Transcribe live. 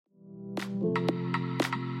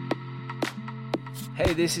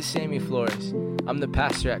Hey, this is Sammy Flores. I'm the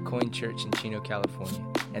pastor at Coin Church in Chino, California,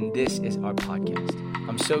 and this is our podcast.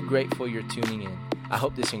 I'm so grateful you're tuning in. I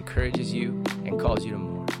hope this encourages you and calls you to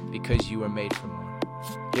more, because you are made for more.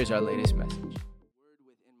 Here's our latest message. Word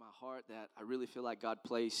within my heart that I really feel like God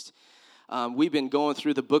placed. We've been going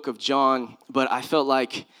through the book of John, but I felt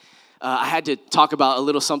like I had to talk about a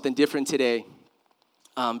little something different today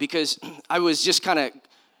because I was just kind of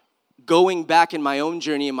going back in my own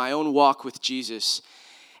journey, in my own walk with Jesus.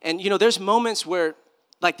 And, you know, there's moments where,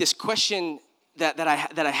 like, this question that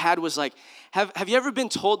I had was like, have you ever been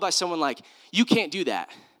told by someone, like, you can't do that?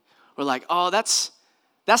 Or like, oh, that's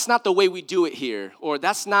not the way we do it here. Or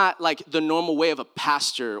that's not, like, the normal way of a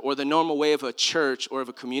pastor or the normal way of a church or of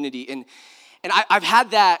a community. And I've had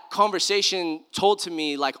that conversation told to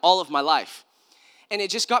me, like, all of my life. And it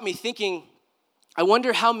just got me thinking, I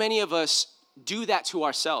wonder how many of us do that to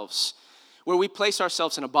ourselves, where we place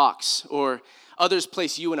ourselves in a box, or others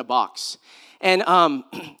place you in a box. And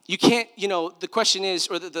you can't, you know, the question is,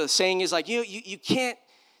 or the saying is like, you can't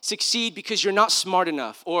succeed because you're not smart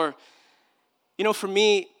enough. Or, you know, for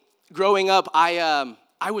me, growing up, I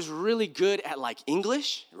was really good at, like,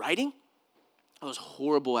 English, writing. I was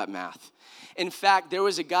horrible at math. In fact, there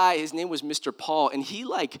was a guy, his name was Mr. Paul, and he,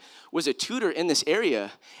 like, was a tutor in this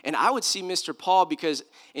area. And I would see Mr. Paul because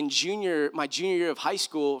in my junior year of high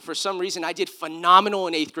school, for some reason, I did phenomenal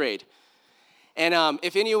in 8th grade. And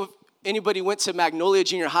if anybody went to Magnolia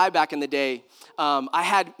Junior High back in the day, I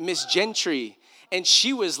had Miss Gentry, and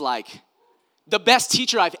she was, like, the best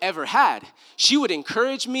teacher I've ever had. She would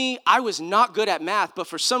encourage me. I was not good at math, but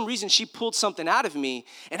for some reason, she pulled something out of me,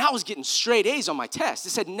 and I was getting straight A's on my test.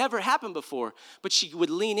 This had never happened before, but she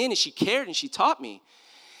would lean in, and she cared, and she taught me.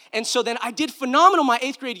 And so then I did phenomenal my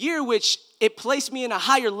 8th grade year, which it placed me in a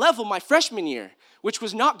higher level my freshman year, which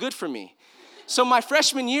was not good for me. So my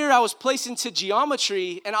freshman year, I was placed into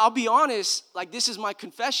geometry, and I'll be honest, like, this is my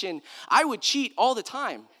confession, I would cheat all the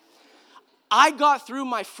time. I got through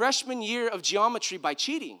my freshman year of geometry by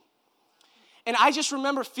cheating. And I just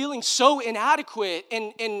remember feeling so inadequate.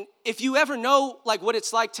 And if you ever know, like, what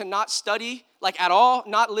it's like to not study, like, at all,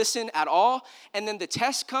 not listen at all, and then the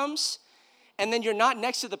test comes, and then you're not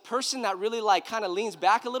next to the person that really, like, kind of leans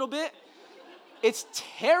back a little bit, it's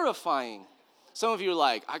terrifying. Some of you are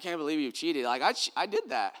like, I can't believe you cheated. Like, I did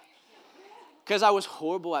that because I was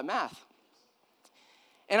horrible at math.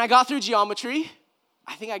 And I got through geometry.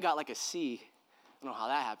 I think I got, like, a C. I don't know how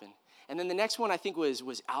that happened. And then the next one I think was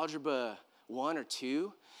algebra 1 or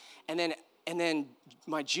 2. And then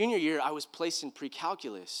my junior year I was placed in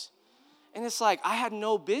pre-calculus. And it's like I had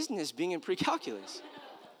no business being in pre-calculus.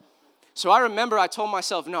 So I remember I told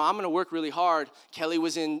myself, no, I'm going to work really hard. Kelly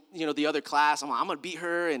was in, you know, the other class. I'm like, I'm going to beat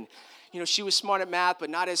her. And, you know, she was smart at math, but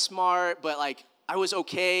not as smart. But, like, I was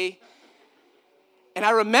okay. And I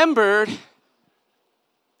remembered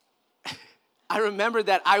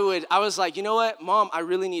that I was like, you know what, Mom, I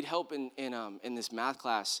really need help in this math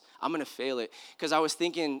class. I'm going to fail it. Because I was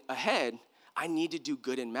thinking ahead, I need to do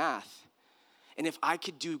good in math. And if I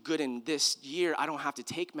could do good in this year, I don't have to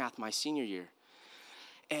take math my senior year.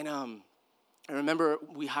 And I remember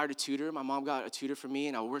we hired a tutor. My mom got a tutor for me,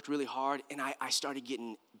 and I worked really hard. And I started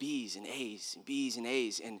getting B's and A's and B's and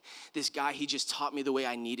A's. And this guy, he just taught me the way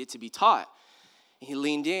I needed to be taught. And he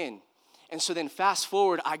leaned in. And so then fast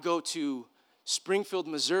forward, I go to Springfield,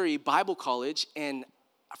 Missouri Bible College, and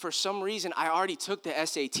for some reason, I already took the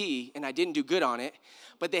SAT, and I didn't do good on it,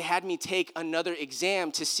 but they had me take another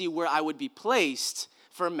exam to see where I would be placed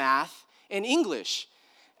for math and English.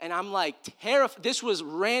 And I'm like terrified. This was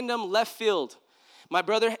random left field. My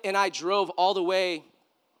brother and I drove all the way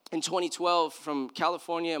in 2012 from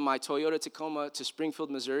California in my Toyota Tacoma to Springfield,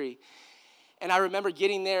 Missouri. And I remember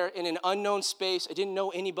getting there in an unknown space. I didn't know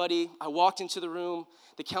anybody. I walked into the room.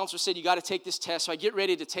 The counselor said, you got to take this test. So I get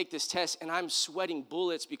ready to take this test, and I'm sweating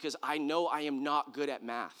bullets because I know I am not good at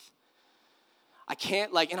math. I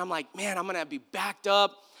can't, like, and I'm like, man, I'm going to be backed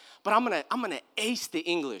up, but I'm going to ace the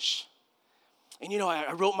English. And, you know,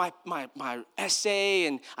 I wrote my essay,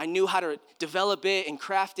 and I knew how to develop it and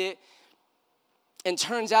craft it. And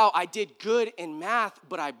turns out I did good in math,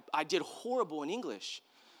 but I did horrible in English.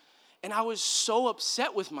 And I was so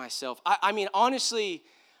upset with myself. I mean, honestly,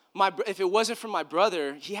 if it wasn't for my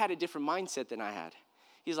brother, he had a different mindset than I had.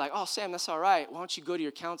 He's like, oh, Sam, that's all right. Why don't you go to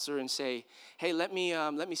your counselor and say, hey, let me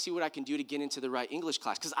see what I can do to get into the right English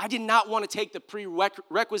class. Because I did not want to take the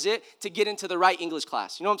prerequisite to get into the right English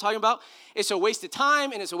class. You know what I'm talking about? It's a waste of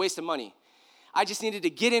time and it's a waste of money. I just needed to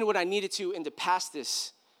get in what I needed to and to pass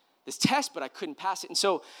this test, but I couldn't pass it. And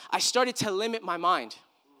so I started to limit my mind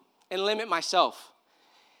and limit myself.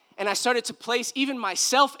 And I started to place even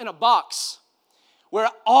myself in a box where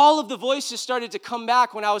all of the voices started to come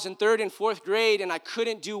back when I was in 3rd and 4th grade and I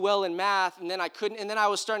couldn't do well in math, and then I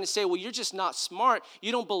was starting to say, well, you're just not smart.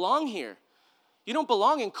 You don't belong here. You don't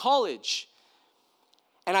belong in college.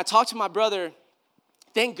 And I talked to my brother.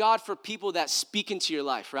 Thank God for people that speak into your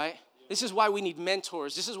life, right? This is why we need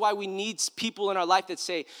mentors. This is why we need people in our life that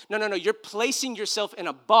say, no, you're placing yourself in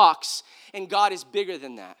a box, and God is bigger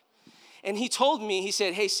than that. And he told me, he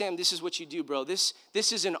said, hey, Sam, this is what you do, bro. This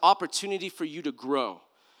is an opportunity for you to grow.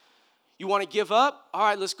 You want to give up? All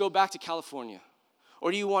right, let's go back to California.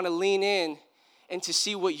 Or do you want to lean in and to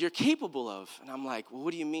see what you're capable of? And I'm like, well,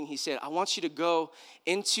 what do you mean? He said, I want you to go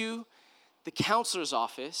into the counselor's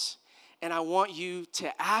office, and I want you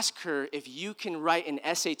to ask her if you can write an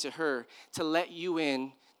essay to her to let you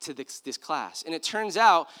in to this class. And it turns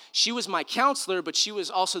out she was my counselor, but she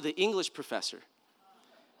was also the English professor.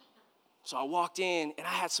 So I walked in, and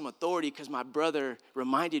I had some authority because my brother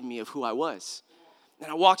reminded me of who I was.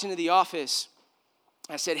 And I walked into the office.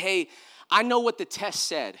 I said, hey, I know what the test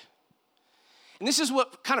said. And this is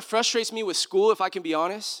what kind of frustrates me with school, if I can be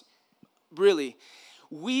honest. Really,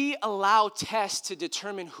 we allow tests to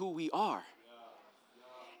determine who we are.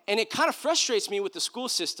 And it kind of frustrates me with the school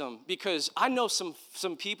system because I know some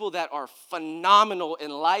people that are phenomenal in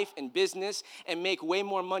life and business and make way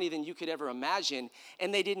more money than you could ever imagine,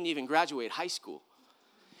 and they didn't even graduate high school.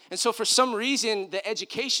 And so for some reason, the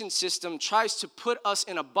education system tries to put us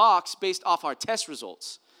in a box based off our test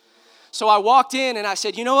results. So I walked in and I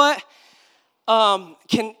said, you know what?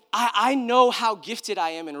 I know how gifted I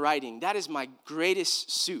am in writing. That is my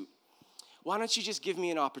greatest suit. Why don't you just give me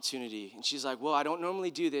an opportunity? And she's like, well, I don't normally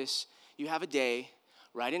do this. You have a day,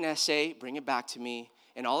 write an essay, bring it back to me,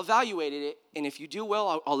 and I'll evaluate it. And if you do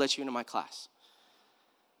well, I'll let you into my class.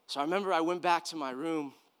 So I remember I went back to my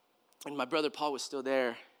room, and my brother Paul was still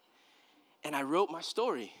there, and I wrote my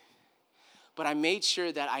story. But I made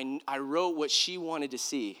sure that I wrote what she wanted to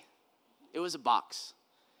see. It was a box.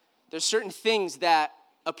 There's certain things that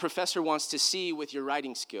a professor wants to see with your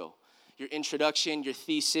writing skill. Your introduction, your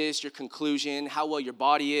thesis, your conclusion, how well your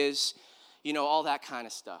body is, all that kind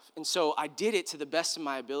of stuff. And so I did it to the best of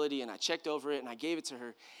my ability, and I checked over it, and I gave it to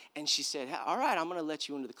her, and she said, hey, all right, I'm going to let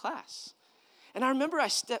you into the class. And I remember I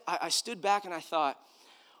stood back, and I thought,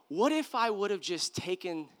 what if I would have just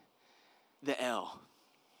taken the L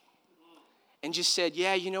and just said,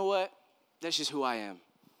 yeah, you know what? That's just who I am.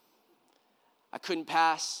 I couldn't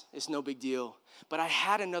pass. It's no big deal. But I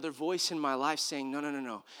had another voice in my life saying,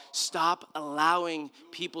 no. Stop allowing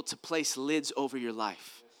people to place lids over your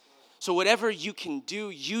life. So whatever you can do,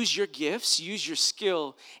 use your gifts, use your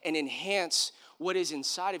skill, and enhance what is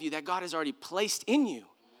inside of you that God has already placed in you.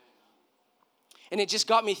 And it just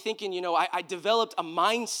got me thinking, I developed a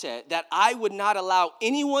mindset that I would not allow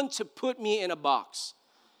anyone to put me in a box.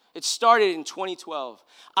 It started in 2012.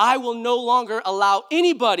 I will no longer allow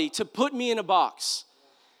anybody to put me in a box.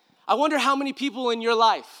 I wonder how many people in your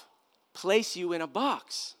life place you in a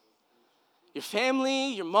box. Your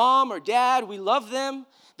family, your mom or dad, we love them.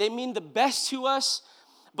 They mean the best to us,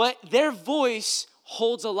 but their voice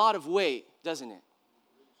holds a lot of weight, doesn't it?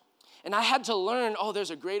 And I had to learn,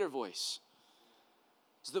 there's a greater voice.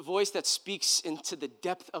 It's the voice that speaks into the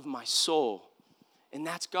depth of my soul, and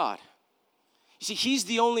that's God. You see, he's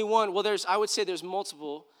the only one, I would say there's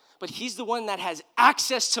multiple, but he's the one that has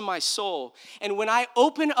access to my soul. And when I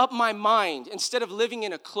open up my mind, instead of living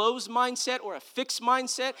in a closed mindset or a fixed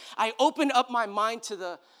mindset, I open up my mind to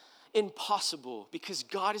the impossible, because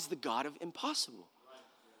God is the God of impossible.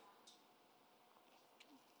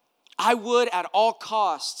 I would, at all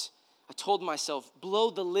costs, I told myself, blow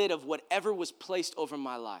the lid of whatever was placed over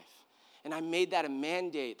my life. And I made that a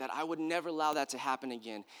mandate that I would never allow that to happen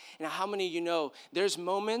again. And how many of you know there's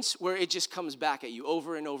moments where it just comes back at you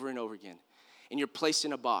over and over and over again. And you're placed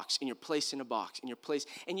in a box, and you're placed in a box, and you're placed,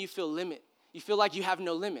 and you feel limit. You feel like you have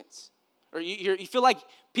no limits. Or you feel like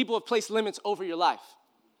people have placed limits over your life.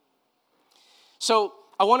 So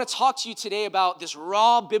I want to talk to you today about this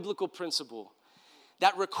raw biblical principle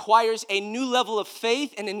that requires a new level of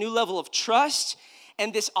faith and a new level of trust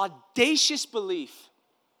and this audacious belief.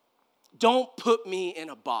 Don't put me in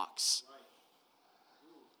a box.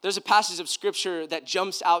 There's a passage of scripture that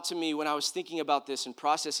jumps out to me when I was thinking about this and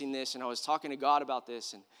processing this, and I was talking to God about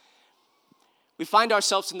this. And we find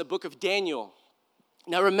ourselves in the book of Daniel.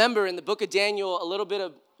 Now remember, in the book of Daniel, a little bit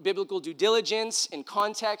of biblical due diligence and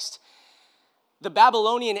context. The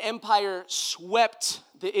Babylonian Empire swept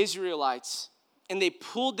the Israelites and they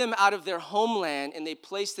pulled them out of their homeland and they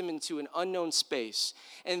placed them into an unknown space.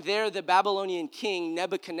 And there the Babylonian king,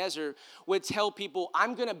 Nebuchadnezzar, would tell people,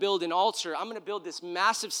 I'm going to build an altar. I'm going to build this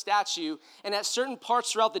massive statue. And at certain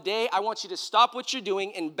parts throughout the day, I want you to stop what you're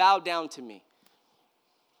doing and bow down to me.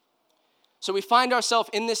 So we find ourselves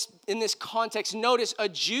in this context. Notice, a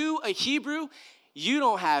Jew, a Hebrew, you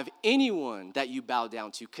don't have anyone that you bow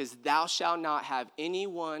down to, because thou shalt not have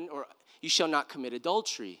anyone, or you shall not commit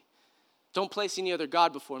adultery. Don't place any other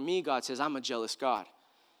God before me, God says. I'm a jealous God.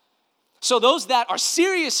 So those that are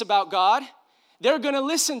serious about God, they're going to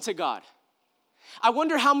listen to God. I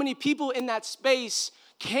wonder how many people in that space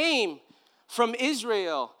came from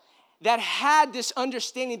Israel that had this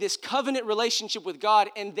understanding, this covenant relationship with God,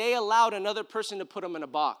 and they allowed another person to put them in a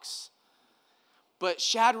box. But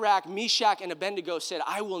Shadrach, Meshach, and Abednego said,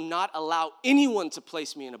 I will not allow anyone to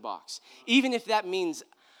place me in a box, even if that means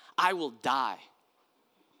I will die.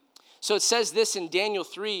 So it says this in Daniel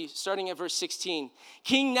 3, starting at verse 16.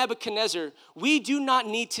 King Nebuchadnezzar, we do not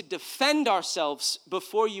need to defend ourselves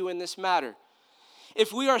before you in this matter.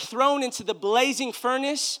 If we are thrown into the blazing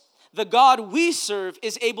furnace, the God we serve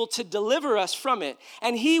is able to deliver us from it,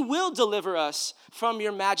 and he will deliver us from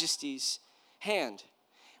your majesty's hand.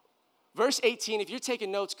 Verse 18, if you're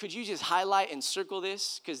taking notes, could you just highlight and circle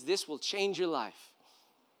this? Because this will change your life.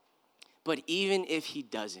 But even if he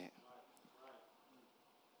doesn't.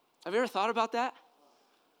 Have you ever thought about that?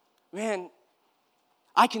 Man,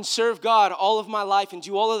 I can serve God all of my life and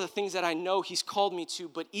do all of the things that I know he's called me to,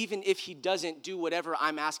 but even if he doesn't do whatever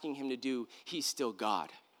I'm asking him to do, he's still God.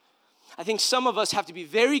 I think some of us have to be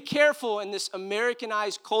very careful in this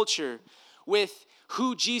Americanized culture with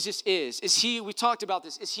who Jesus is. We talked about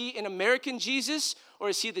this, is he an American Jesus or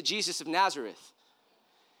is he the Jesus of Nazareth?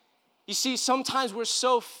 You see, sometimes we're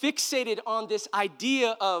so fixated on this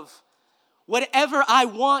idea of whatever I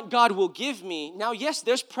want, God will give me. Now, yes,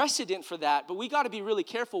 there's precedent for that, but we got to be really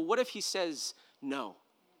careful. What if he says no?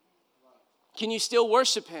 Can you still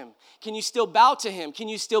worship him? Can you still bow to him? Can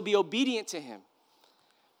you still be obedient to him?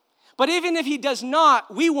 But even if he does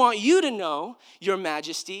not, we want you to know, your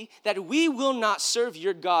majesty, that we will not serve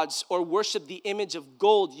your gods or worship the image of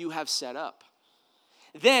gold you have set up.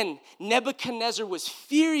 Then Nebuchadnezzar was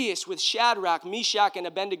furious with Shadrach, Meshach, and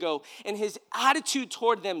Abednego, and his attitude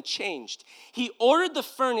toward them changed. He ordered the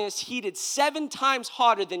furnace heated 7 times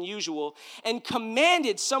hotter than usual and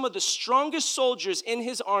commanded some of the strongest soldiers in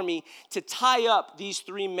his army to tie up these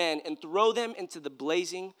 3 men and throw them into the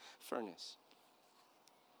blazing furnace.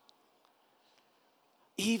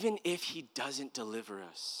 Even if he doesn't deliver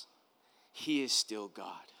us, he is still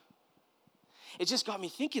God. It just got me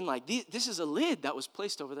thinking, like, this is a lid that was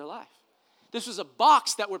placed over their life. This was a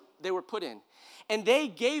box that they were put in. And they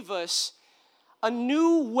gave us a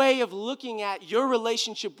new way of looking at your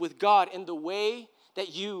relationship with God and the way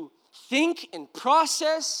that you think and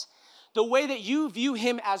process, the way that you view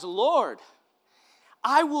him as Lord.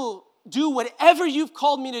 I will do whatever you've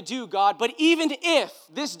called me to do, God, but even if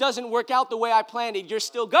this doesn't work out the way I planned it, you're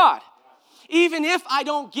still God. Even if I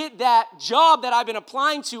don't get that job that I've been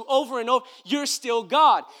applying to over and over, you're still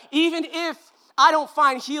God. Even if I don't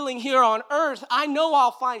find healing here on earth, I know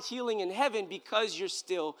I'll find healing in heaven because you're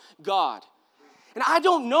still God. And I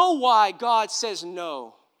don't know why God says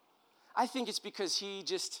no. I think it's because he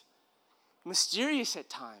just mysterious at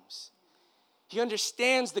times. He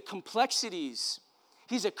understands the complexities.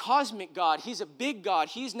 He's a cosmic God. He's a big God.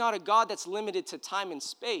 He's not a God that's limited to time and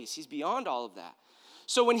space. He's beyond all of that.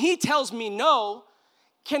 So when he tells me no,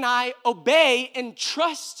 can I obey and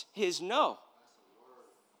trust his no?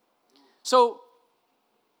 So,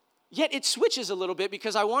 yet it switches a little bit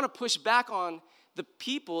because I want to push back on the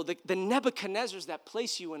people, the Nebuchadnezzars that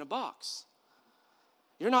place you in a box.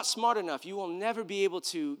 You're not smart enough. You will never be able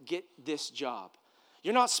to get this job.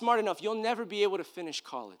 You're not smart enough. You'll never be able to finish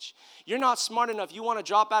college. You're not smart enough. You want to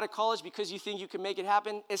drop out of college because you think you can make it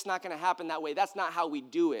happen. It's not going to happen that way. That's not how we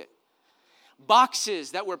do it.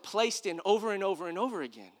 Boxes that were placed in over and over and over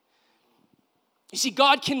again. You see,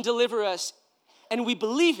 God can deliver us, and we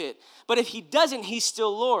believe it. But if he doesn't, he's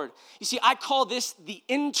still Lord. You see, I call this the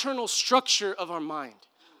internal structure of our mind.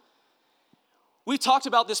 We've talked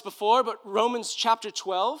about this before, but Romans chapter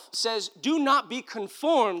 12 says, do not be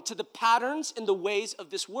conformed to the patterns and the ways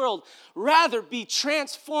of this world. Rather, be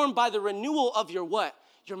transformed by the renewal of your what?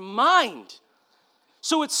 Your mind.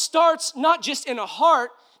 So it starts not just in a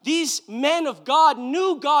heart. These men of God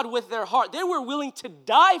knew God with their heart. They were willing to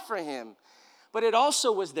die for him, but it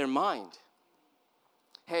also was their mind.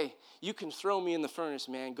 Hey, you can throw me in the furnace,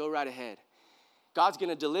 man. Go right ahead. God's going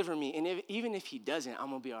to deliver me, and even if he doesn't, I'm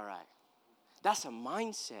going to be all right. That's a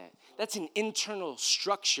mindset. That's an internal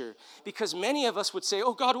structure. Because many of us would say,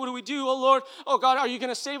 oh God, what do we do? Oh Lord, oh God, are you going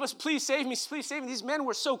to save us? Please save me, please save me. These men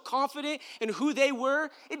were so confident in who they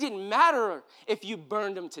were, it didn't matter if you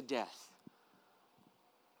burned them to death.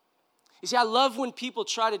 You see, I love when people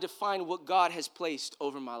try to define what God has placed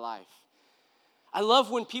over my life. I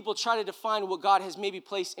love when people try to define what God has maybe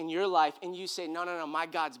placed in your life, and you say, no, my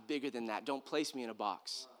God's bigger than that. Don't place me in a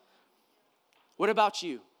box. What about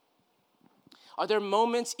you? Are there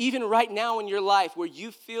moments, even right now in your life, where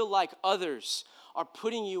you feel like others are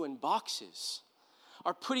putting you in boxes,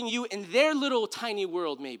 are putting you in their little tiny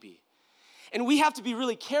world maybe? And we have to be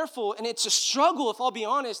really careful, and it's a struggle, if I'll be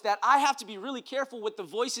honest, that I have to be really careful with the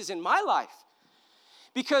voices in my life.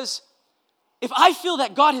 Because if I feel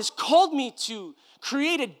that God has called me to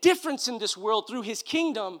create a difference in this world through his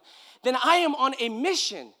kingdom, then I am on a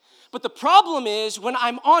mission. But the problem is when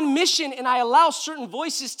I'm on mission and I allow certain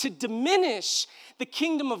voices to diminish the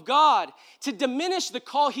kingdom of God, to diminish the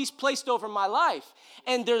call he's placed over my life,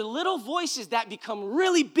 and they're little voices that become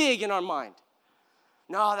really big in our mind.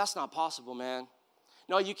 No, that's not possible, man.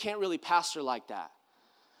 No, you can't really pastor like that.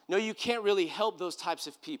 No, you can't really help those types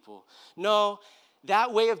of people. No,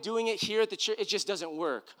 that way of doing it here at the church, it just doesn't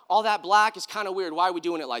work. All that black is kind of weird. Why are we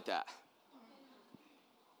doing it like that?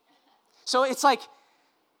 So it's like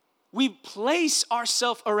we place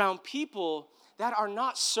ourselves around people that are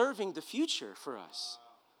not serving the future for us.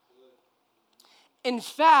 In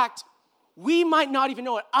fact, we might not even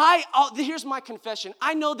know it. Here's my confession.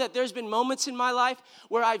 I know that there's been moments in my life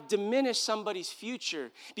where I've diminished somebody's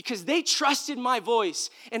future because they trusted my voice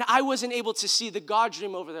and I wasn't able to see the God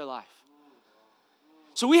dream over their life.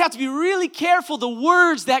 So we have to be really careful the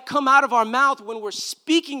words that come out of our mouth when we're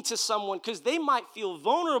speaking to someone because they might feel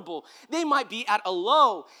vulnerable. They might be at a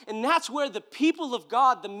low. And that's where the people of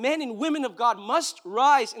God, the men and women of God must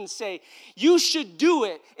rise and say, you should do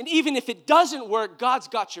it. And even if it doesn't work, God's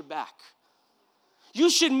got your back. You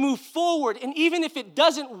should move forward. And even if it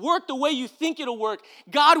doesn't work the way you think it'll work,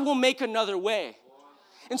 God will make another way.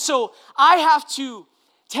 And so I have to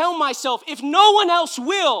tell myself, if no one else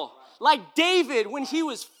will, like David, when he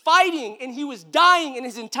was fighting and he was dying and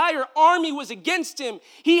his entire army was against him,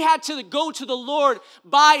 he had to go to the Lord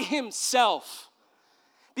by himself.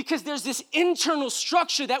 Because there's this internal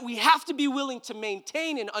structure that we have to be willing to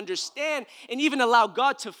maintain and understand and even allow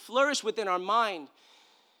God to flourish within our mind.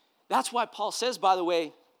 That's why Paul says, by the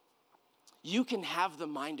way, you can have the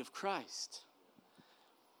mind of Christ.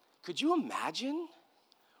 Could you imagine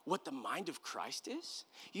what the mind of Christ is?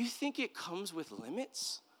 You think it comes with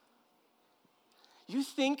limits? You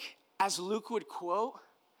think, as Luke would quote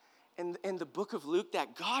in the book of Luke,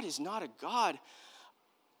 that God is not a God.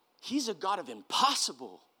 He's a God of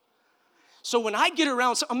impossible. So when I get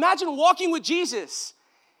around, so imagine walking with Jesus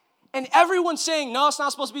and everyone saying, no, it's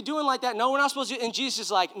not supposed to be doing like that. No, we're not supposed to. And Jesus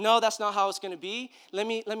is like, no, that's not how it's going to be. Let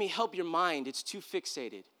me help your mind. It's too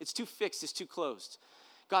fixated. It's too fixed. It's too closed.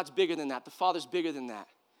 God's bigger than that. The Father's bigger than that.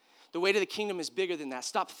 The way to the kingdom is bigger than that.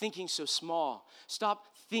 Stop thinking so small. Stop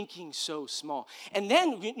thinking so small. And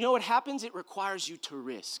then, you know what happens? It requires you to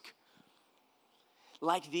risk.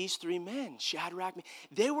 Like these three men, Shadrach,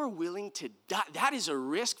 they were willing to die. That is a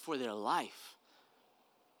risk for their life.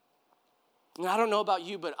 And I don't know about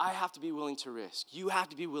you, but I have to be willing to risk. You have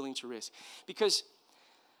to be willing to risk. Because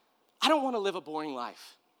I don't want to live a boring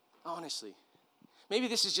life, honestly. Maybe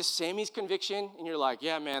this is just Sammy's conviction, and you're like,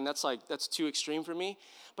 yeah, man, that's too extreme for me.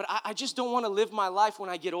 But I just don't want to live my life when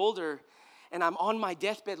I get older and I'm on my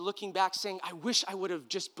deathbed looking back saying, I wish I would have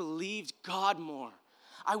just believed God more.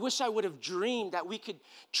 I wish I would have dreamed that we could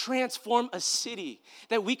transform a city,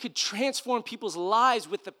 that we could transform people's lives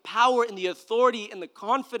with the power and the authority and the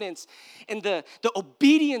confidence and the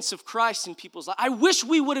obedience of Christ in people's lives. I wish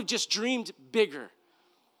we would have just dreamed bigger.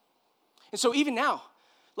 And so even now,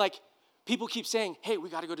 like, people keep saying, hey, we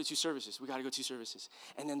got to go to 2 services. We got to go to 2 services.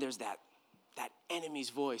 And then there's that enemy's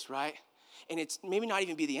voice, right? And it's maybe not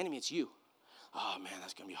even be the enemy, it's you. Oh, man,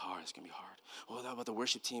 that's going to be hard. It's going to be hard. Oh, how about the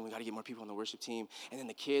worship team? We got to get more people on the worship team. And then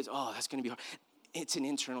the kids, oh, that's going to be hard. It's an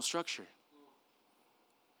internal structure.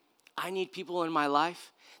 I need people in my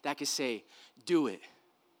life that can say, do it.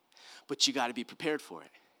 But you got to be prepared for it.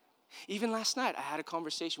 Even last night, I had a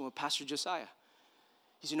conversation with Pastor Josiah.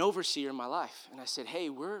 He's an overseer in my life. And I said, hey,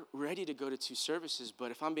 we're ready to go to 2 services, but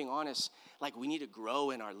if I'm being honest, like, we need to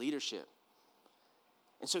grow in our leadership.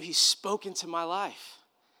 And so he spoke into my life.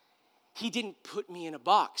 He didn't put me in a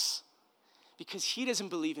box because he doesn't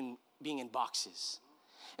believe in being in boxes.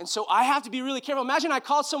 And so I have to be really careful. Imagine I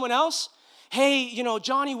called someone else. Hey,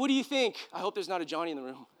 Johnny, what do you think? I hope there's not a Johnny in the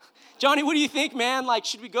room. Johnny, what do you think, man? Like,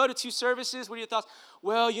 should we go to 2 services? What are your thoughts?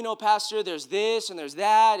 well, Pastor, there's this and there's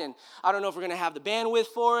that, and I don't know if we're going to have the bandwidth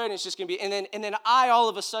for it, and it's just going to be, and then I all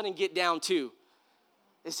of a sudden get down too.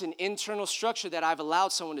 It's an internal structure that I've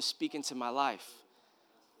allowed someone to speak into my life.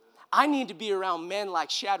 I need to be around men like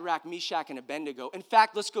Shadrach, Meshach, and Abednego. In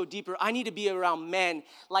fact, let's go deeper. I need to be around men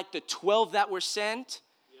like the 12 that were sent.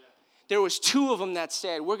 There was 2 of them that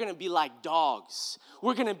said, we're going to be like dogs.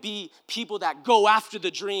 We're going to be people that go after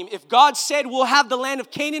the dream. If God said we'll have the land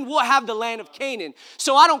of Canaan, we'll have the land of Canaan.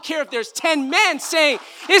 So I don't care if there's 10 men saying,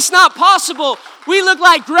 it's not possible. We look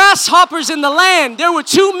like grasshoppers in the land. There were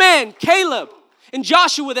 2 men, Caleb and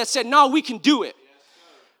Joshua, that said, no, we can do it.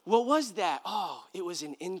 What was that? Oh, it was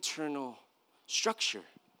an internal structure.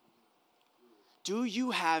 Do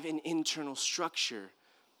you have an internal structure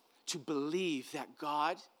to believe that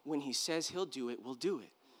God, when he says he'll do it, will do it?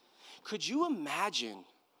 Could you imagine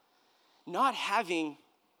not having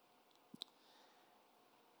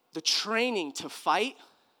the training to fight?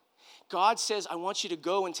 God says, I want you to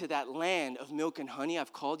go into that land of milk and honey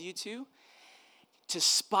I've called you to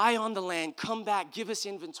spy on the land, come back, give us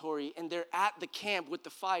inventory, and they're at the camp with the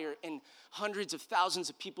fire, and hundreds of thousands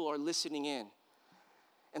of people are listening in.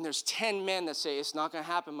 And there's 10 men that say, it's not going to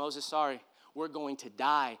happen, Moses, sorry. We're going to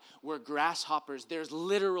die. We're grasshoppers. There's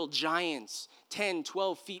literal giants, 10,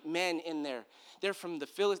 12 feet men in there. They're from the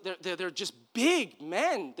Philistines. They're just big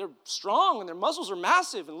men. They're strong, and their muscles are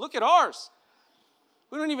massive, and look at ours.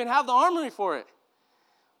 We don't even have the armory for it.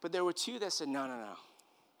 But there were 2 that said, no.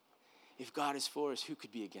 If God is for us, who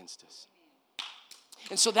could be against us?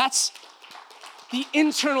 And so that's the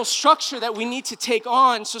internal structure that we need to take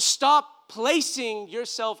on. So stop placing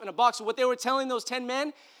yourself in a box. So what they were telling those 10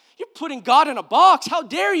 men, you're putting God in a box. How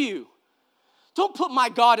dare you? Don't put my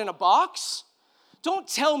God in a box. Don't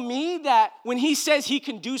tell me that when he says he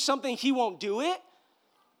can do something, he won't do it.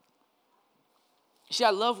 You see,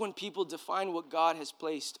 I love when people define what God has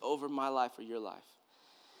placed over my life or your life.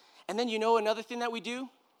 And then another thing that we do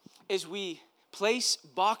is we place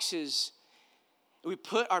boxes, we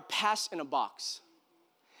put our past in a box.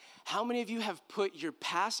 How many of you have put your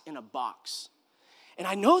past in a box? And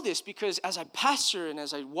I know this because as I pastor and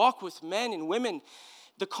as I walk with men and women,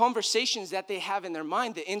 the conversations that they have in their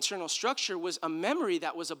mind, the internal structure was a memory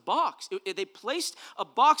that was a box. They placed a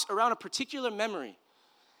box around a particular memory.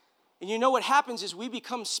 And what happens is we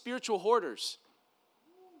become spiritual hoarders.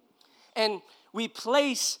 And we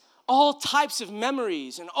place all types of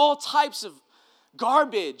memories and all types of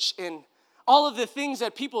garbage and all of the things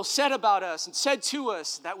that people said about us and said to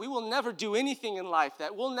us, that we will never do anything in life,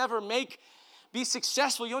 that we'll never be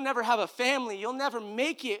successful, you'll never have a family, you'll never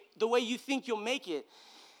make it the way you think you'll make it.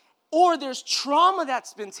 Or there's trauma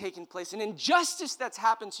that's been taking place, an injustice that's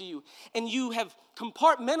happened to you, and you have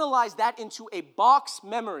compartmentalized that into a box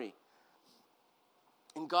memory.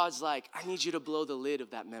 And God's like, I need you to blow the lid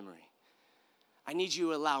of that memory. I need you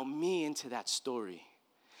to allow me into that story.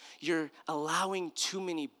 You're allowing too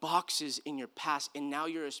many boxes in your past, and now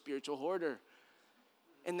you're a spiritual hoarder.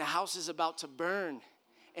 And the house is about to burn.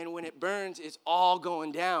 And when it burns, it's all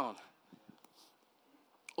going down.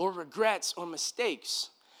 Or regrets or mistakes.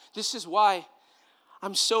 This is why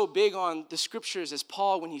I'm so big on the scriptures. As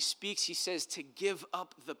Paul, when he speaks, he says to give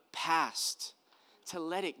up the past, to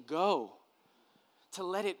let it go, to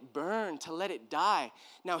let it burn, to let it die.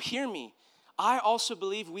 Now hear me. I also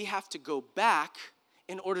believe we have to go back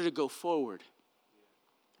in order to go forward.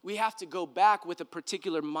 We have to go back with a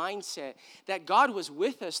particular mindset that God was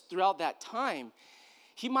with us throughout that time.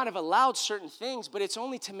 He might have allowed certain things, but it's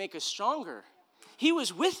only to make us stronger. He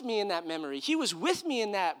was with me in that memory. He was with me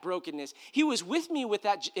in that brokenness. He was with me with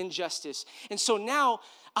that injustice. And so now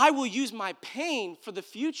I will use my pain for the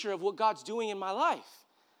future of what God's doing in my life.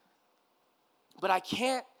 But I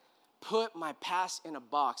can't put my past in a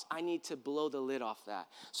box. I need to blow the lid off that.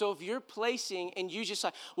 So if you're placing and you just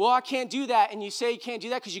like, well, I can't do that, and you say you can't do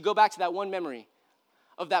that because you go back to that one memory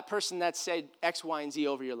of that person that said X, Y, and Z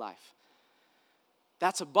over your life.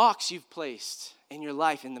 That's a box you've placed in your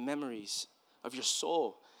life, in the memories of your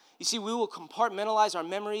soul. You see, we will compartmentalize our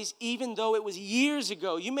memories even though it was years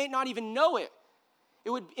ago. You may not even know it.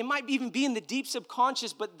 It might even be in the deep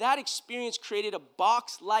subconscious, but that experience created a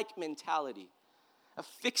box-like mentality, a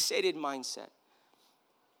fixated mindset.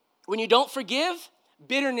 When you don't forgive,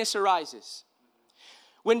 bitterness arises.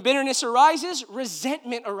 When bitterness arises,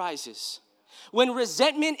 resentment arises. When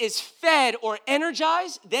resentment is fed or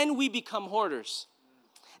energized, then we become hoarders.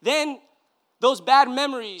 Then those bad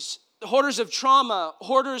memories, hoarders of trauma,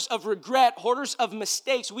 hoarders of regret, hoarders of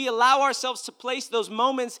mistakes, we allow ourselves to place those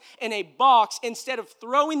moments in a box. Instead of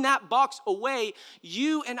throwing that box away,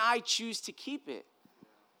 you and I choose to keep it.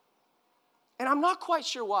 And I'm not quite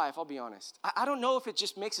sure why, if I'll be honest. I don't know if it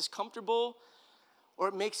just makes us comfortable or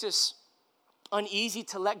it makes us uneasy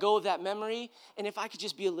to let go of that memory. And if I could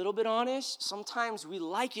just be a little bit honest, sometimes we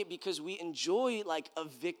like it because we enjoy like a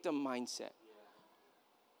victim mindset.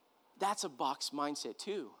 That's a box mindset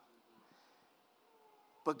too.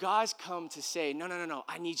 But God's come to say, no,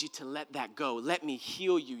 I need you to let that go. Let me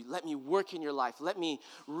heal you. Let me work in your life. Let me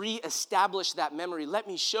reestablish that memory. Let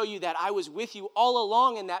me show you that I was with you all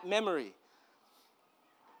along in that memory.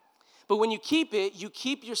 But when you keep it, you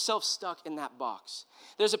keep yourself stuck in that box.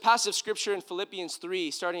 There's a passage of scripture in Philippians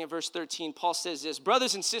 3, starting at verse 13. Paul says this,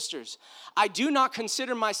 brothers and sisters, I do not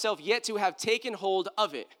consider myself yet to have taken hold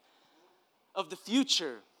of it, of the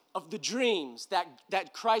future, of the dreams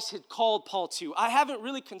that Christ had called Paul to. I haven't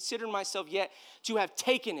really considered myself yet to have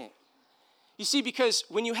taken it. You see, because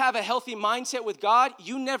when you have a healthy mindset with God,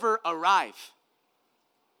 you never arrive.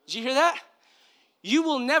 Did you hear that? You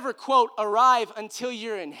will never, quote, arrive until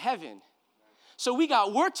you're in heaven. So we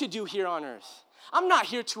got work to do here on earth. I'm not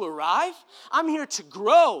here to arrive. I'm here to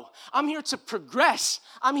grow. I'm here to progress.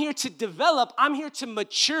 I'm here to develop. I'm here to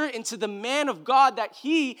mature into the man of God that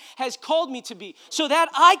he has called me to be so that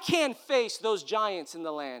I can face those giants in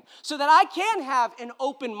the land, so that I can have an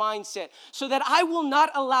open mindset, so that I will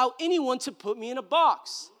not allow anyone to put me in a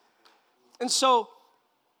box. And so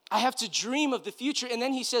I have to dream of the future. And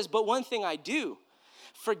then he says, but one thing I do,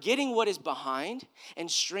 forgetting what is behind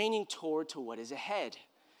and straining toward to what is ahead.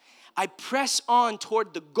 I press on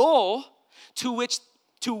toward the goal to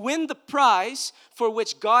win the prize for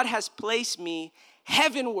which God has placed me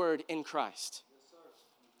heavenward in Christ.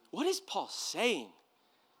 What is Paul saying?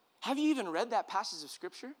 Have you even read that passage of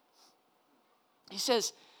scripture? He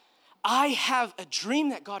says, I have a dream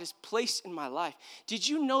that God has placed in my life. Did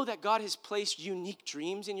you know that God has placed unique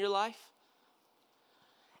dreams in your life?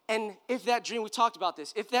 And if that dream, we talked about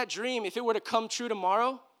this, if it were to come true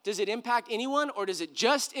tomorrow, does it impact anyone or does it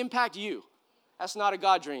just impact you? That's not a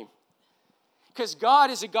God dream. Because God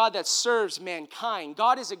is a God that serves mankind.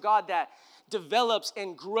 God is a God that develops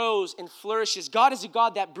and grows and flourishes. God is a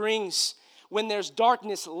God that brings, when there's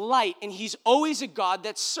darkness, light. And he's always a God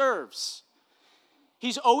that serves.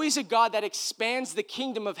 He's always a God that expands the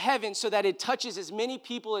kingdom of heaven so that it touches as many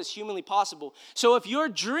people as humanly possible. So if your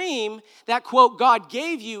dream, that quote God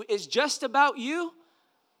gave you, is just about you,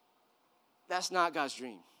 that's not God's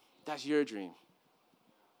dream. That's your dream.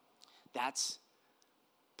 That's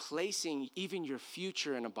placing even your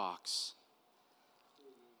future in a box.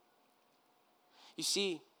 You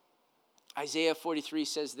see, Isaiah 43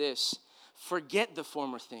 says this, forget the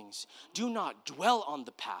former things. Do not dwell on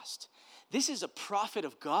the past. This is a prophet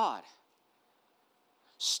of God.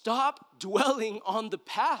 Stop dwelling on the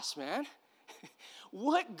past, man.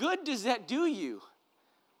 What good does that do you?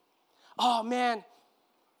 Oh, man,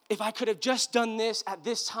 if I could have just done this at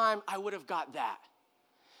this time, I would have got that.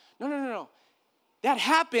 No. That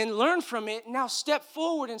happened. Learn from it. Now step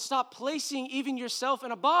forward and stop placing even yourself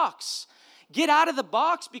in a box. Get out of the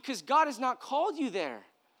box because God has not called you there.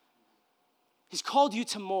 He's called you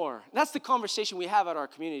to more. That's the conversation we have at our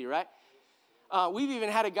community, right? We've even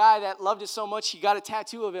had a guy that loved it so much, he got a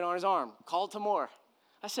tattoo of it on his arm, called to more.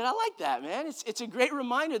 I said, I like that, man. It's a great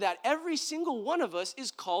reminder that every single one of us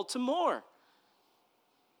is called to more.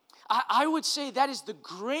 I would say that is the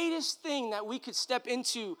greatest thing that we could step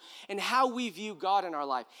into in how we view God in our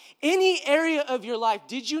life. Any area of your life,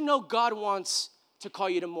 did you know God wants to call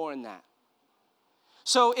you to more in that?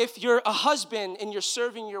 So if you're a husband and you're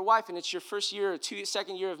serving your wife and it's your first year or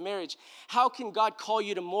second year of marriage, how can God call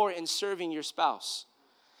you to more in serving your spouse?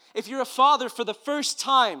 If you're a father for the first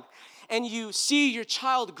time and you see your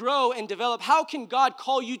child grow and develop, how can God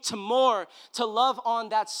call you to more to love on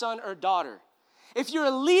that son or daughter? If you're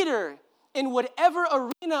a leader in whatever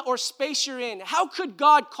arena or space you're in, how could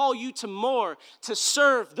God call you to more to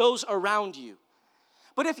serve those around you?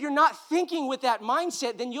 But if you're not thinking with that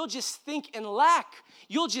mindset, then you'll just think in lack.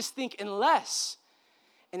 You'll just think in less.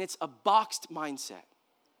 And it's a boxed mindset.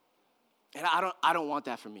 And I don't want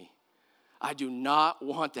that for me. I do not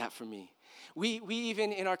want that for me. We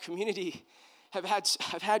even in our community have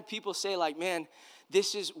had people say like, man,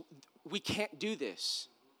 we can't do this.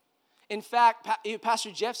 In fact,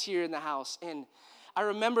 Pastor Jeff's here in the house. And I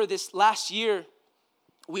remember this last year,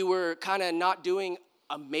 we were kind of not doing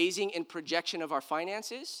amazing in projection of our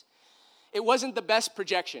finances. It wasn't the best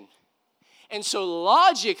projection. And so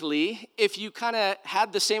logically, if you kind of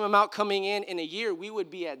had the same amount coming in a year, we would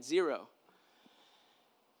be at zero.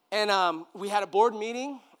 And we had a board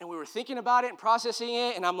meeting, and we were thinking about it and processing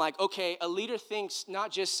it, and I'm like, okay, a leader thinks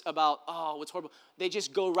not just about, oh, what's horrible. They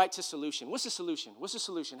just go right to solution. What's the solution? What's the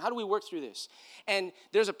solution? How do we work through this? And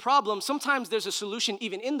there's a problem. Sometimes there's a solution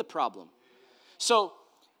even in the problem. So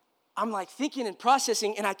I'm like thinking and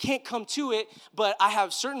processing, and I can't come to it, but I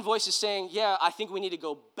have certain voices saying, yeah, I think we need to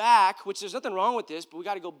go back, which there's nothing wrong with this, but we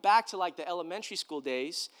got to go back to like the elementary school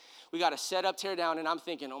days. We got to set up, tear down, and I'm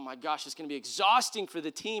thinking, oh my gosh, it's going to be exhausting for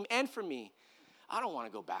the team and for me. I don't want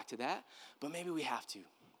to go back to that, but maybe we have to.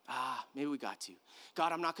 Maybe we got to.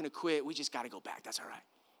 God, I'm not going to quit. We just got to go back. That's all right.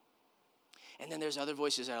 And then there's other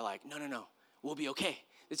voices that are like, no, we'll be okay.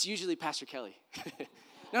 It's usually Pastor Kelly.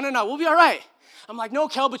 No, we'll be all right. I'm like, no,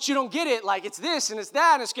 Kel, but you don't get it. Like, it's this and it's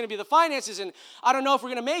that, and it's going to be the finances, and I don't know if we're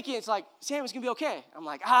going to make it. It's like, Sam, it's going to be okay. I'm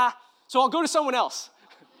like, so I'll go to someone else.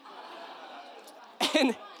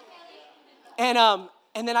 and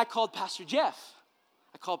then I called Pastor Jeff.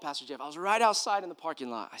 I was right outside in the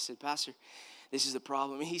parking lot. I said, Pastor, this is the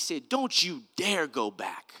problem. And he said, don't you dare go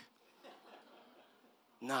back.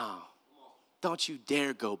 No, don't you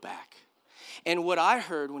dare go back. And what I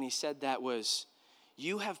heard when he said that was,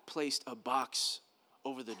 you have placed a box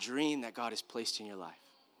over the dream that God has placed in your life.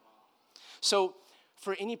 So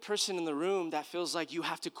for any person in the room that feels like you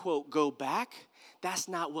have to, quote, go back, that's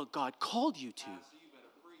not what God called you to.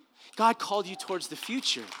 God called you towards the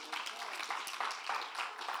future.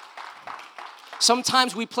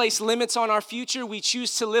 Sometimes we place limits on our future. We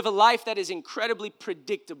choose to live a life that is incredibly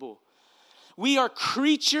predictable. We are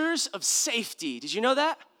creatures of safety. Did you know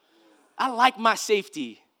that? I like my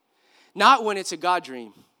safety. Not when it's a God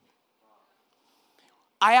dream.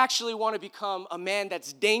 I actually want to become a man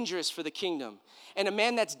that's dangerous for the kingdom. And a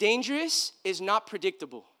man that's dangerous is not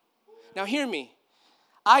predictable. Now hear me.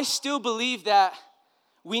 I still believe that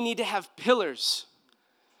we need to have pillars,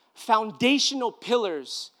 foundational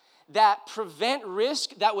pillars that prevent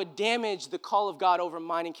risk that would damage the call of God over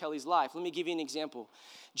mine and Kelly's life. Let me give you an example.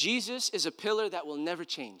 Jesus is a pillar that will never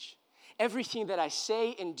change. Everything that I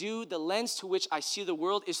say and do, the lens to which I see the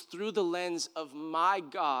world is through the lens of my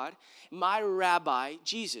God, my rabbi,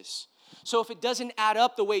 Jesus. So if it doesn't add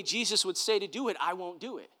up the way Jesus would say to do it, I won't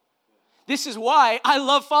do it. This is why I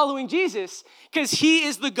love following Jesus, because he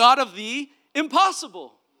is the God of the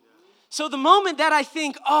impossible. So the moment that I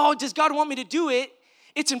think, oh, does God want me to do it?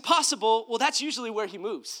 It's impossible. Well, that's usually where he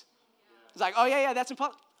moves. It's like, oh, yeah, that's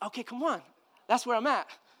impossible. Okay, come on. That's where I'm at.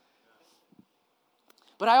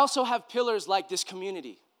 But I also have pillars like this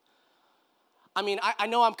community. I mean, I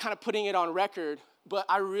know I'm kind of putting it on record, but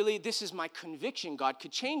this is my conviction. God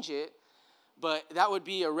could change it, but that would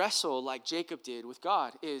be a wrestle like Jacob did with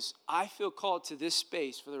God, is I feel called to this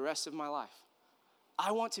space for the rest of my life.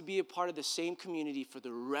 I want to be a part of the same community for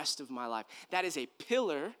the rest of my life. That is a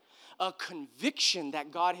pillar, a conviction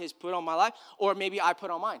that God has put on my life, or maybe I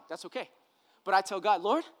put on mine. That's okay. But I tell God,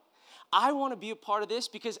 Lord, I want to be a part of this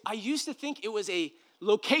because I used to think it was a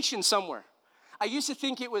location somewhere. I used to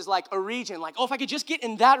think it was like a region, like, oh, if I could just get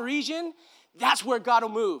in that region, that's where God will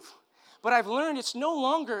move. But I've learned it's no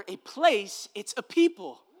longer a place, it's a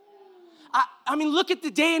people. I mean, look at the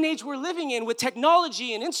day and age we're living in with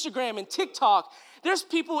technology and Instagram and TikTok. There's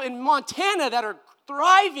people in Montana that are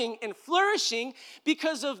thriving and flourishing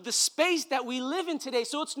because of the space that we live in today.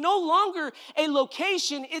 So it's no longer a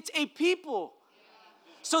location, it's a people.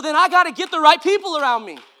 So then I got to get the right people around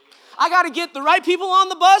me. I got to get the right people on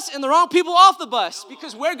the bus and the wrong people off the bus,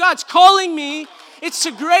 because where God's calling me, it's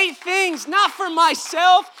to great things, not for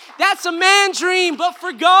myself. That's a man dream, but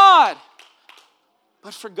for God.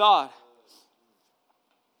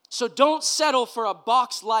 So don't settle for a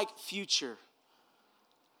box-like future.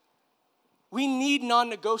 We need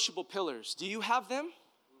non-negotiable pillars. Do you have them?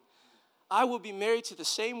 I will be married to the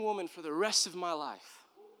same woman for the rest of my life.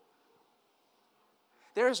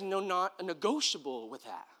 There is no non-negotiable with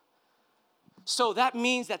that. So that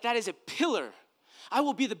means that is a pillar. I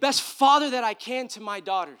will be the best father that I can to my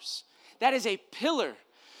daughters. That is a pillar.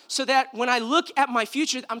 So that when I look at my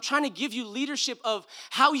future, I'm trying to give you leadership of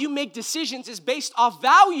how you make decisions is based off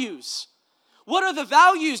values. What are the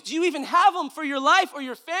values? Do you even have them for your life or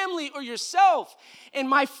your family or yourself? And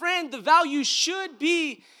my friend, the values should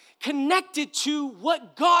be connected to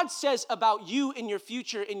what God says about you and your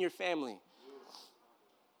future and your family.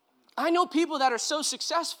 I know people that are so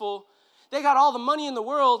successful, they got all the money in the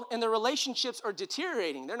world and their relationships are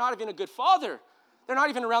deteriorating. They're not even a good father. They're not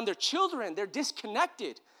even around their children. They're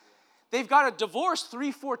disconnected. They've got a divorce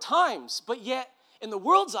 3-4 times, but yet in the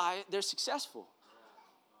world's eye, they're successful.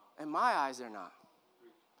 In my eyes, they're not.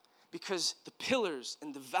 Because the pillars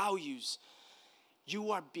and the values,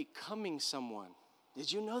 you are becoming someone.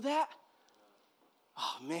 Did you know that?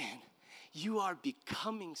 Oh, man. You are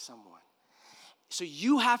becoming someone. So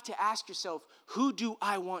you have to ask yourself, who do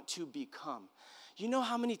I want to become? You know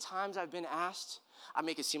how many times I've been asked? I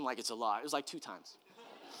make it seem like it's a lot. It was like 2 times.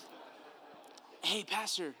 Hey,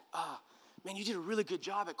 Pastor, man, you did a really good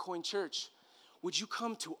job at Coin Church. Would you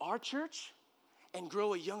come to our church and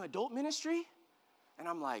grow a young adult ministry? And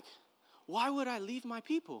I'm like, why would I leave my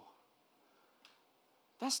people?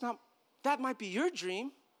 That might be your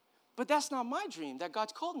dream, but that's not my dream that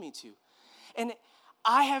God's called me to. And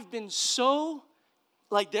I have been so,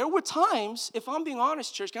 like, there were times, if I'm being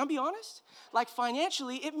honest, church, can I be honest? Like,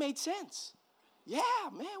 financially, it made sense. Yeah,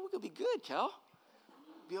 man, we're going to be good, Kel.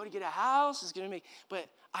 Be able to get a house, it's going to make, but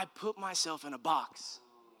I put myself in a box.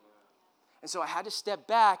 And so I had to step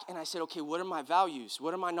back and I said, okay, what are my values?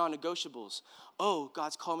 What are my non-negotiables? Oh,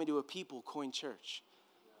 God's called me to a people, Coin Church.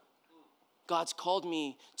 God's called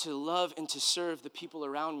me to love and to serve the people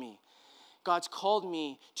around me. God's called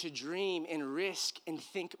me to dream and risk and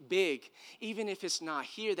think big. Even if it's not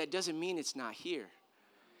here, that doesn't mean it's not here.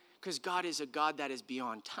 Because God is a God that is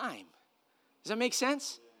beyond time. Does that make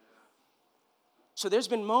sense? So there's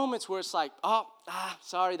been moments where it's like,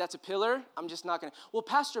 sorry, that's a pillar. I'm just not going to. Well,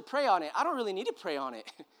 Pastor, pray on it. I don't really need to pray on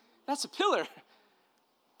it. That's a pillar.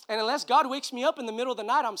 And unless God wakes me up in the middle of the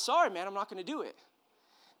night, I'm sorry, man, I'm not going to do it.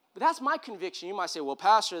 But that's my conviction. You might say, well,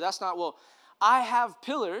 Pastor, that's not, well, I have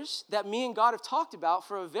pillars that me and God have talked about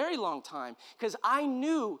for a very long time. Because I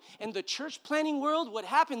knew in the church planning world, what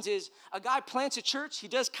happens is a guy plants a church, he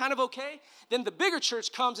does kind of okay. Then the bigger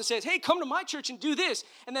church comes and says, hey, come to my church and do this.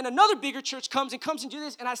 And then another bigger church comes and do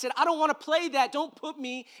this. And I said, I don't want to play that. Don't put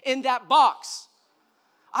me in that box.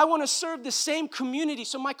 I want to serve the same community.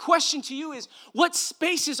 So my question to you is, what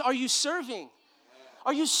spaces are you serving?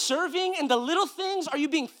 Are you serving in the little things? Are you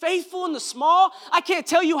being faithful in the small? I can't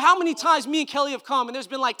tell you how many times me and Kelly have come and there's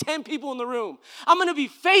been like 10 people in the room. I'm going to be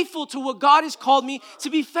faithful to what God has called me to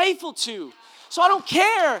be faithful to. So I don't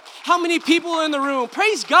care how many people are in the room.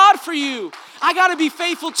 Praise God for you. I got to be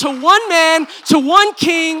faithful to one man, to one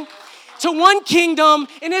king, to one kingdom.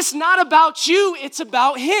 And it's not about you. It's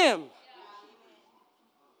about him.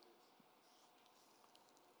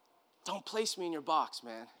 Don't place me in your box,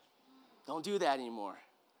 man. Don't do that anymore.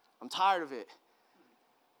 I'm tired of it.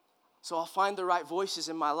 So I'll find the right voices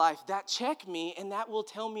in my life that check me and that will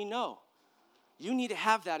tell me no. You need to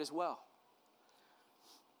have that as well.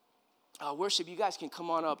 Worship, you guys can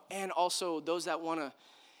come on up. And also those that want to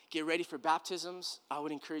get ready for baptisms, I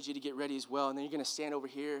would encourage you to get ready as well. And then you're going to stand over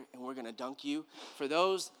here and we're going to dunk you. For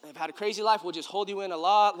those that have had a crazy life, we'll just hold you in a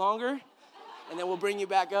lot longer and then we'll bring you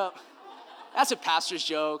back up. That's a pastor's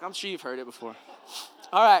joke. I'm sure you've heard it before.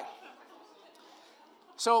 All right.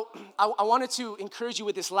 So I wanted to encourage you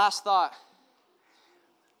with this last thought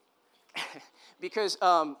because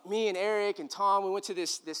me and Eric and Tom, we went to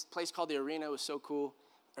this place called the Arena. It was so cool,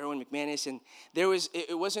 Erwin McManus, and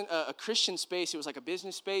it wasn't a Christian space. It was like a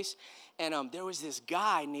business space, and there was this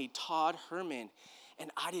guy named Todd Herman,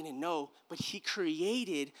 and I didn't know, but he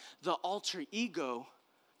created the alter ego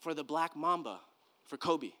for the Black Mamba, for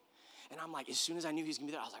Kobe. And I'm like, as soon as I knew he was going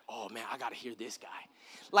to be there, I was like, oh, man, I got to hear this guy.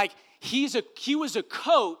 Like, he was a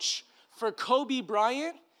coach for Kobe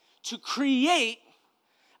Bryant to create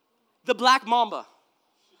the Black Mamba.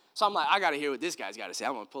 So I'm like, I got to hear what this guy's got to say.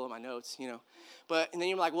 I'm going to pull up my notes, you know. And then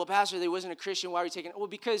you're like, well, Pastor, they wasn't a Christian. Why are you taking it? Well,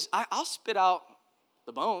 because I'll spit out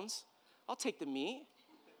the bones. I'll take the meat.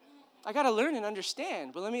 I got to learn and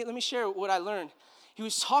understand. But let me share what I learned. He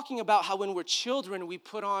was talking about how when we're children, we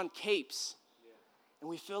put on capes. And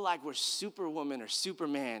we feel like we're Superwoman or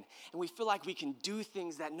Superman. And we feel like we can do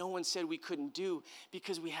things that no one said we couldn't do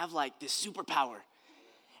because we have like this superpower.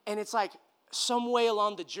 And it's like some way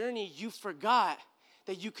along the journey, you forgot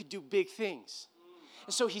that you could do big things.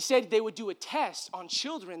 And so he said they would do a test on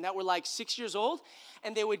children that were like 6 years old.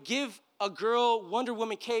 And they would give a girl Wonder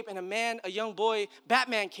Woman cape and a young boy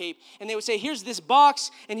Batman cape. And they would say, here's this box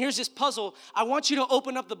and here's this puzzle. I want you to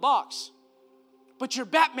open up the box. But you're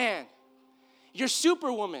Batman. You're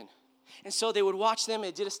Superwoman. And so they would watch them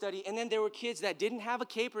and did a study. And then there were kids that didn't have a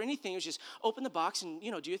cape or anything. It was just open the box and,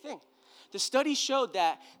 do your thing. The study showed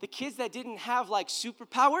that the kids that didn't have like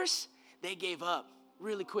superpowers, they gave up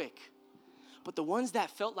really quick. But the ones that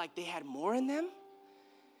felt like they had more in them,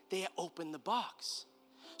 they opened the box.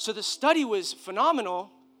 So the study was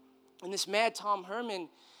phenomenal. And this mad Todd Herman,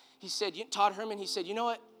 he said, you know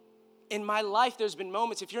what? In my life, there's been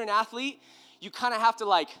moments, if you're an athlete, you kind of have to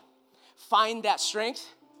like find that strength,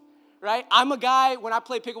 right? I'm a guy, when I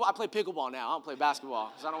play pickleball now. I don't play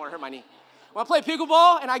basketball because I don't want to hurt my knee. When I play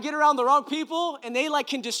pickleball and I get around the wrong people and they like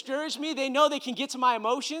can discourage me, they know they can get to my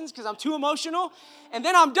emotions because I'm too emotional, and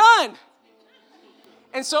then I'm done.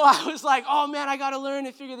 And so I was like, oh man, I got to learn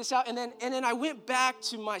and figure this out. And then I went back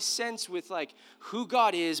to my sense with like who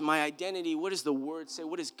God is, my identity. What does the word say?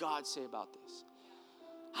 What does God say about this?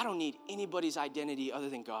 I don't need anybody's identity other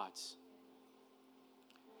than God's.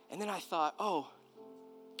 And then I thought, oh,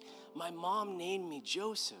 my mom named me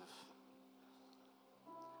Joseph.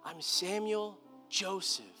 I'm Samuel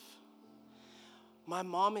Joseph. My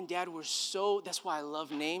mom and dad were that's why I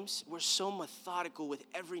love names. We're so methodical with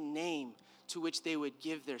every name to which they would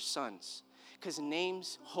give their sons. Because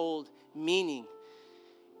names hold meaning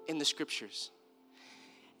in the scriptures.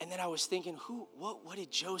 And then I was thinking, what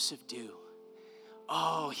did Joseph do?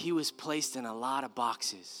 Oh, he was placed in a lot of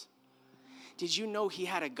boxes. Did you know he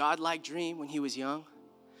had a godlike dream when he was young?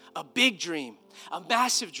 A big dream, a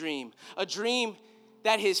massive dream, a dream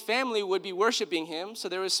that his family would be worshiping him. So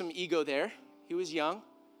there was some ego there. He was young.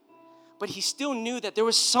 But he still knew that there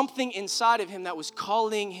was something inside of him that was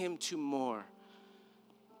calling him to more.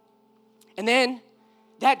 And then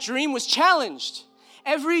that dream was challenged.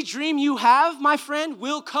 Every dream you have, my friend,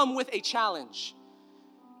 will come with a challenge.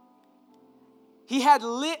 He had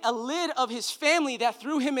a lid of his family that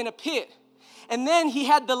threw him in a pit. And then he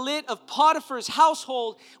had the lid of Potiphar's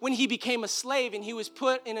household when he became a slave and he was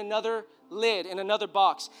put in another lid, in another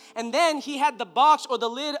box. And then he had the box or the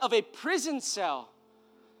lid of a prison cell.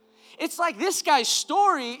 It's like this guy's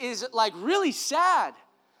story is like really sad.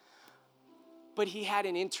 But he had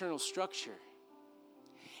an internal structure.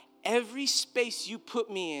 Every space you put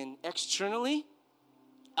me in externally,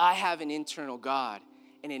 I have an internal God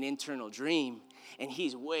and an internal dream. And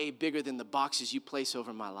he's way bigger than the boxes you place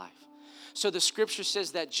over my life. So the scripture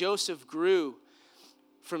says that Joseph grew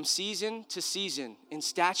from season to season, in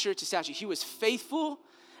stature to stature. He was faithful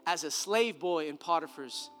as a slave boy in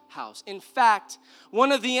Potiphar's house. In fact,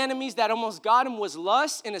 one of the enemies that almost got him was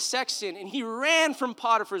lust and a sex sin, and he ran from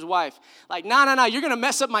Potiphar's wife. Like, no, you're going to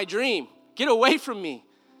mess up my dream. Get away from me.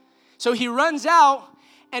 So he runs out,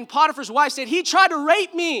 and Potiphar's wife said, he tried to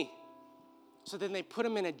rape me. So then they put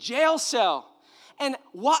him in a jail cell. And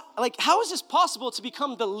how is this possible to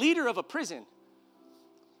become the leader of a prison?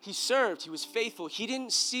 He served, he was faithful. He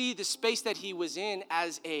didn't see the space that he was in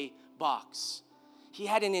as a box. He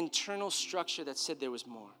had an internal structure that said there was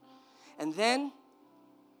more. And then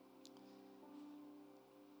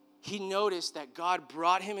he noticed that God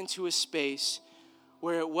brought him into a space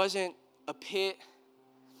where it wasn't a pit,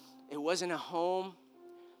 it wasn't a home,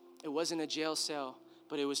 it wasn't a jail cell,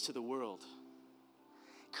 but it was to the world.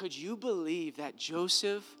 Could you believe that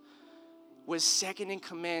Joseph was second in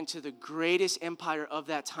command to the greatest empire of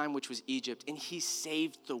that time, which was Egypt, and he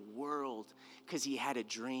saved the world because he had a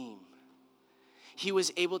dream. He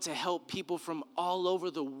was able to help people from all over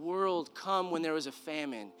the world come when there was a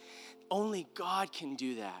famine. Only God can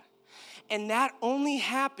do that. And that only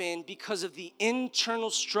happened because of the internal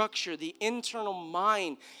structure, the internal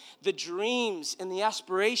mind, the dreams and the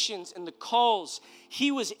aspirations and the calls. He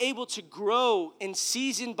was able to grow in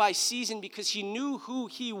season by season because he knew who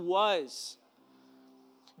he was.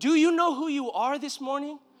 Do you know who you are this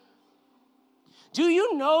morning? Do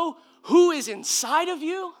you know who is inside of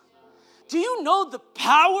you? Do you know the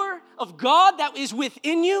power of God that is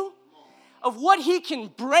within you? Of what he can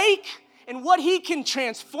break and what he can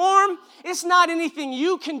transform? It's not anything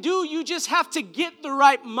you can do. You just have to get the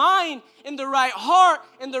right mind and the right heart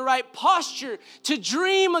and the right posture to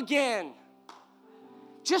dream again.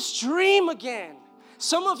 Just dream again.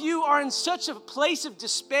 Some of you are in such a place of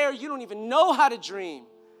despair, you don't even know how to dream.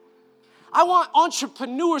 I want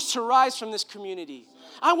entrepreneurs to rise from this community.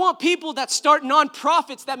 I want people that start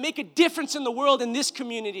nonprofits that make a difference in the world in this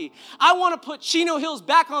community. I want to put Chino Hills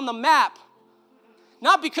back on the map.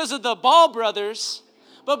 Not because of the Ball brothers,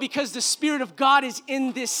 but because the Spirit of God is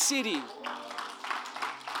in this city.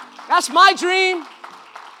 That's my dream.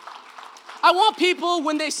 I want people,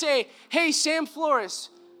 when they say, hey, Sam Flores,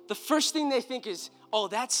 the first thing they think is, oh,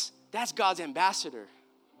 that's God's ambassador.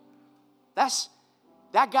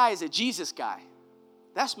 That guy is a Jesus guy.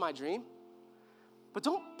 That's my dream. But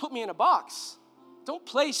don't put me in a box. Don't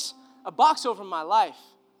place a box over my life.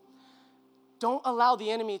 Don't allow the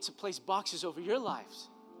enemy to place boxes over your lives.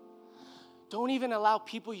 Don't even allow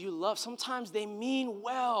people you love. Sometimes they mean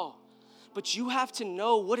well, but you have to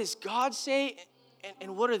know, what does God say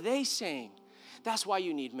and what are they saying? That's why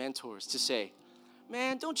you need mentors to say,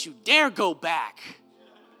 man, don't you dare go back.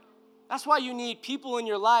 That's why you need people in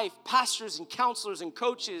your life, pastors and counselors and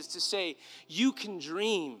coaches, to say, you can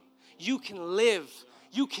dream, you can live,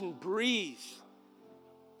 you can breathe.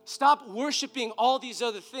 Stop worshiping all these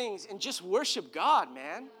other things and just worship God,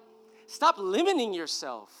 man. Stop limiting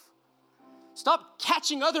yourself. Stop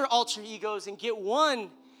catching other alter egos and get one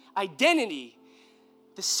identity.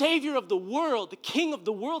 The Savior of the world, the King of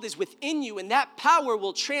the world is within you, and that power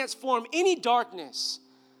will transform any darkness,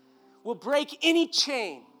 will break any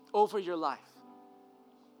chain over your life.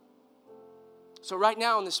 So right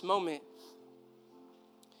now in this moment,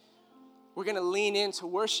 we're going to lean into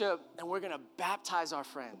worship and we're going to baptize our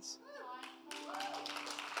friends.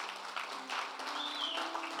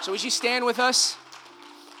 So would you stand with us?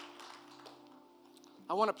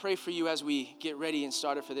 I want to pray for you as we get ready and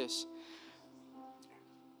started for this.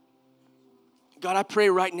 God, I pray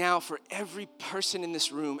right now for every person in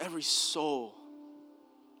this room, every soul.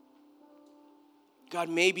 God,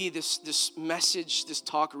 maybe this message, this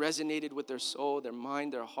talk resonated with their soul, their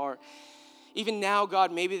mind, their heart. Even now,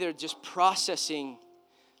 God, maybe they're just processing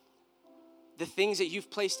the things that you've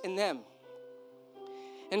placed in them.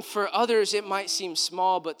 And for others, it might seem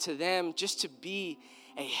small, but to them, just to be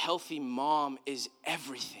a healthy mom is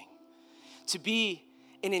everything. To be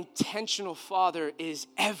an intentional father is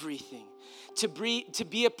everything. To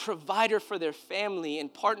be a provider for their family in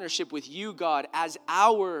partnership with you, God, as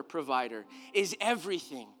our provider is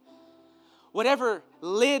everything. Whatever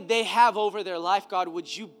lid they have over their life, God,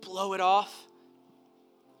 would you blow it off?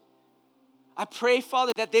 I pray,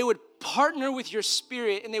 Father, that they would partner with your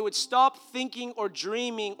Spirit and they would stop thinking or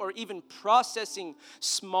dreaming or even processing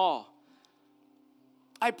small.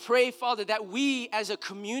 I pray, Father, that we as a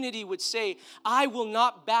community would say, I will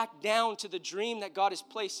not back down to the dream that God has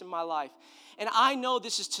placed in my life. And I know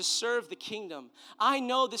this is to serve the kingdom. I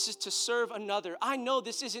know this is to serve another. I know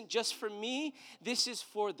this isn't just for me. This is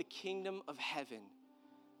for the kingdom of heaven.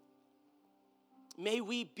 May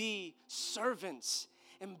we be servants,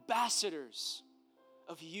 ambassadors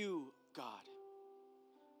of you, God.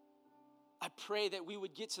 I pray that we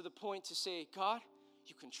would get to the point to say, God,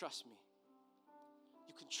 you can trust me.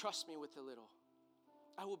 You can trust me with the little.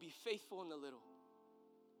 I will be faithful in the little.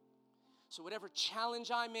 So whatever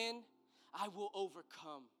challenge I'm in, I will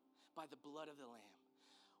overcome by the blood of the Lamb.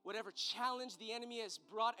 Whatever challenge the enemy has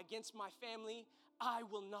brought against my family, I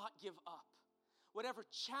will not give up. Whatever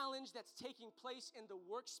challenge that's taking place in the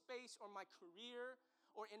workspace or my career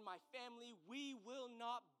or in my family, we will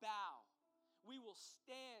not bow. We will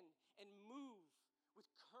stand and move with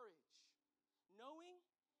courage, knowing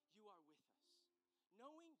you are with us,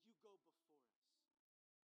 knowing you go before us.